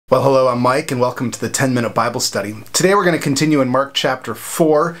Well, hello, I'm Mike, and welcome to the 10-Minute Bible Study. Today we're going to continue in Mark chapter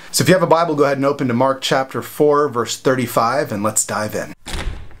 4. So if you have a Bible, go ahead and open to Mark chapter 4, verse 35, and let's dive in.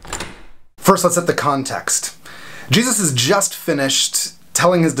 First, let's set the context. Jesus has just finished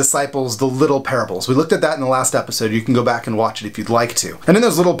telling his disciples the little parables. We looked at that in the last episode. You can go back and watch it if you'd like to. And in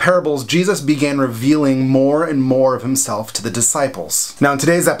those little parables, Jesus began revealing more and more of himself to the disciples. Now in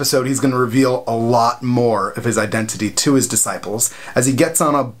today's episode, he's going to reveal a lot more of his identity to his disciples as he gets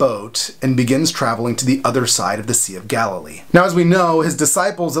on a boat and begins traveling to the other side of the Sea of Galilee. Now as we know, his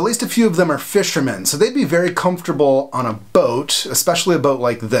disciples, at least a few of them, are fishermen, so they'd be very comfortable on a boat, especially a boat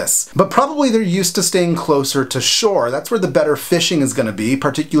like this. But probably they're used to staying closer to shore. That's where the better fishing is going to be,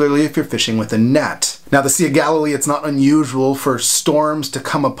 particularly if you're fishing with a net. Now, the Sea of Galilee, it's not unusual for storms to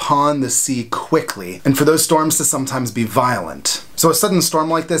come upon the sea quickly, and for those storms to sometimes be violent. So a sudden storm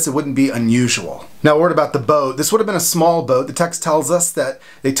like this, it wouldn't be unusual. Now, a word about the boat. This would have been a small boat. The text tells us that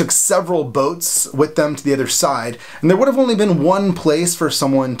they took several boats with them to the other side, and there would have only been one place for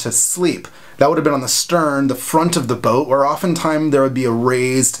someone to sleep. That would have been on the stern, the front of the boat, where oftentimes there would be a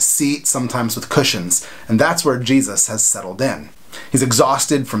raised seat, sometimes with cushions, and that's where Jesus has settled in. He's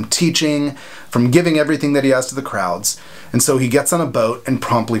exhausted from teaching, from giving everything that he has to the crowds, and so he gets on a boat and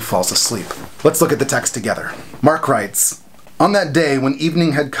promptly falls asleep. Let's look at the text together. Mark writes, "On that day when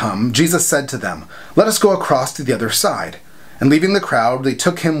evening had come, Jesus said to them, 'Let us go across to the other side.' And leaving the crowd, they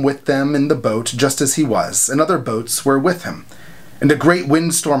took him with them in the boat just as he was, and other boats were with him. And a great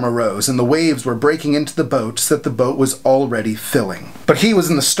windstorm arose, and the waves were breaking into the boat so that the boat was already filling. But he was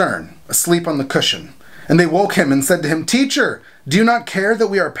in the stern, asleep on the cushion. And they woke him and said to him, 'Teacher, do you not care that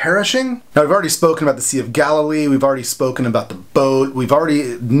we are perishing?'" Now, we've already spoken about the Sea of Galilee. We've already spoken about the boat. We've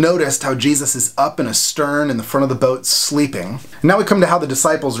already noticed how Jesus is up in a stern in the front of the boat sleeping. And now we come to how the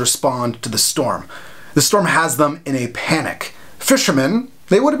disciples respond to the storm. The storm has them in a panic. Fishermen,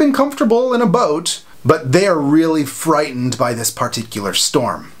 they would have been comfortable in a boat, but they are really frightened by this particular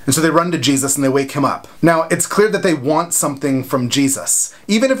storm. And so they run to Jesus and they wake him up. Now, it's clear that they want something from Jesus,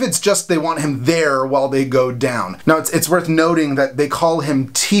 even if it's just they want him there while they go down. Now, it's worth noting that they call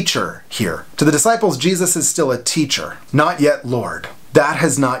him teacher here. To the disciples, Jesus is still a teacher, not yet Lord. That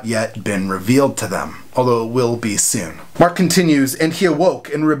has not yet been revealed to them, although it will be soon. Mark continues, "And he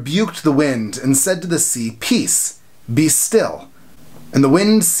awoke and rebuked the wind and said to the sea, 'Peace, be still.' And the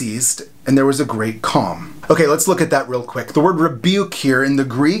wind ceased, and there was a great calm." Okay, let's look at that real quick. The word rebuke here in the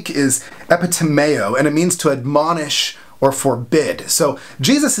Greek is epitimeo, and it means to admonish or forbid. So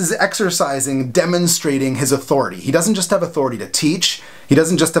Jesus is demonstrating his authority. He doesn't just have authority to teach. He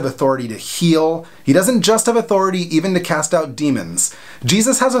doesn't just have authority to heal. He doesn't just have authority even to cast out demons.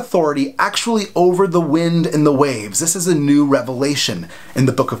 Jesus has authority actually over the wind and the waves. This is a new revelation in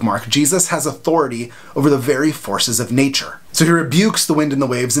the book of Mark. Jesus has authority over the very forces of nature. So he rebukes the wind and the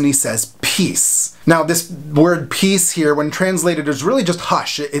waves and he says, "Peace." Now this word peace here, when translated, is really just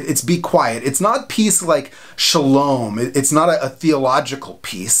hush. It's be quiet. It's not peace like shalom. It's not a theological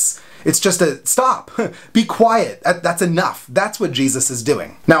peace. It's just a stop, be quiet, that's enough. That's what Jesus is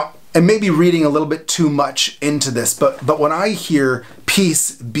doing. Now, and maybe reading a little bit too much into this, but when I hear peace,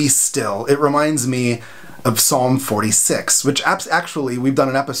 be still, it reminds me of Psalm 46, which actually we've done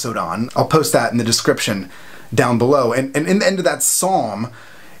an episode on. I'll post that in the description down below. And in the end of that psalm,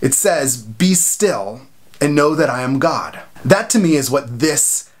 it says, "Be still and know that I am God." That to me is what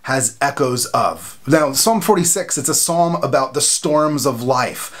this has echoes of. Now, Psalm 46, it's a psalm about the storms of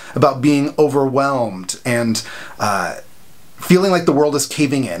life, about being overwhelmed and feeling like the world is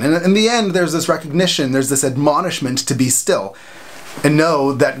caving in. And in the end, there's this recognition, there's this admonishment to be still and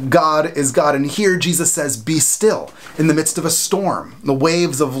know that God is God. And here Jesus says, be still in the midst of a storm, the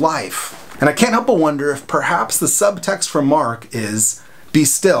waves of life. And I can't help but wonder if perhaps the subtext for Mark is, be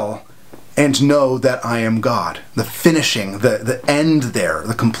still and know that I am God. The finishing, the end there,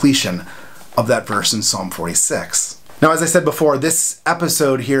 the completion of that verse in Psalm 46. Now, as I said before, this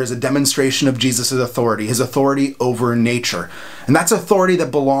episode here is a demonstration of Jesus' authority, his authority over nature. And that's authority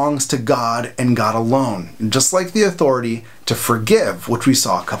that belongs to God and God alone, just like the authority to forgive, which we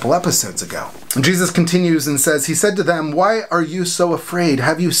saw a couple episodes ago. And Jesus continues and says, he said to them, "Why are you so afraid?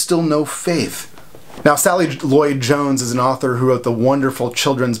 Have you still no faith?" Now, Sally Lloyd Jones is an author who wrote the wonderful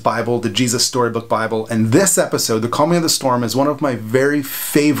children's Bible, the Jesus Storybook Bible, and this episode, The Calming of the Storm, is one of my very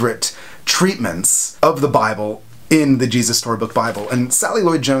favorite treatments of the Bible in the Jesus Storybook Bible. And Sally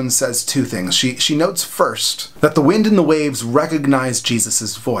Lloyd Jones says two things. She notes first that the wind and the waves recognize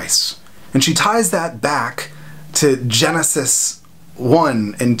Jesus' voice. And she ties that back to Genesis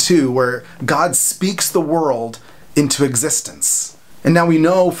 1 and 2, where God speaks the world into existence. And now we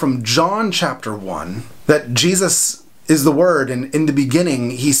know from John chapter 1 that Jesus is the Word, and in the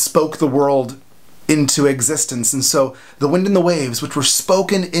beginning he spoke the world into existence. And so the wind and the waves, which were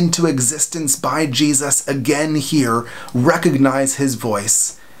spoken into existence by Jesus, again here recognize his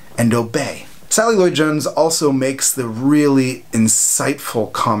voice and obey. Sally Lloyd-Jones also makes the really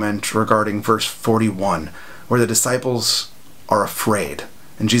insightful comment regarding verse 41, where the disciples are afraid.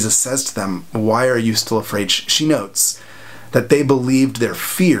 And Jesus says to them, "Why are you still afraid?" She notes that they believed their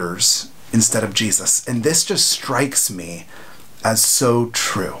fears instead of Jesus. And this just strikes me as so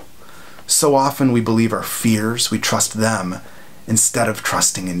true. So often we believe our fears, we trust them instead of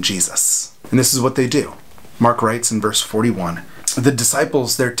trusting in Jesus. And this is what they do. Mark writes in verse 41, the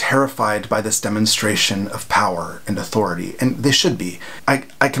disciples, they're terrified by this demonstration of power and authority, and they should be.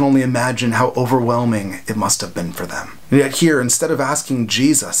 I can only imagine how overwhelming it must have been for them. And yet here, instead of asking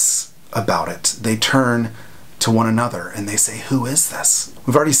Jesus about it, they turn to one another and they say, "Who is this?"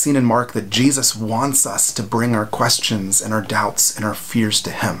 We've already seen in Mark that Jesus wants us to bring our questions and our doubts and our fears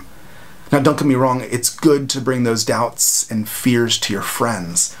to him. Now, don't get me wrong, it's good to bring those doubts and fears to your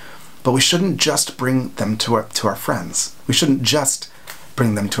friends, but we shouldn't just bring them to our friends. We shouldn't just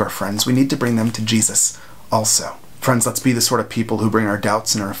bring them to our friends. We need to bring them to Jesus also. Friends, let's be the sort of people who bring our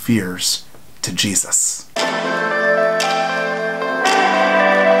doubts and our fears to Jesus.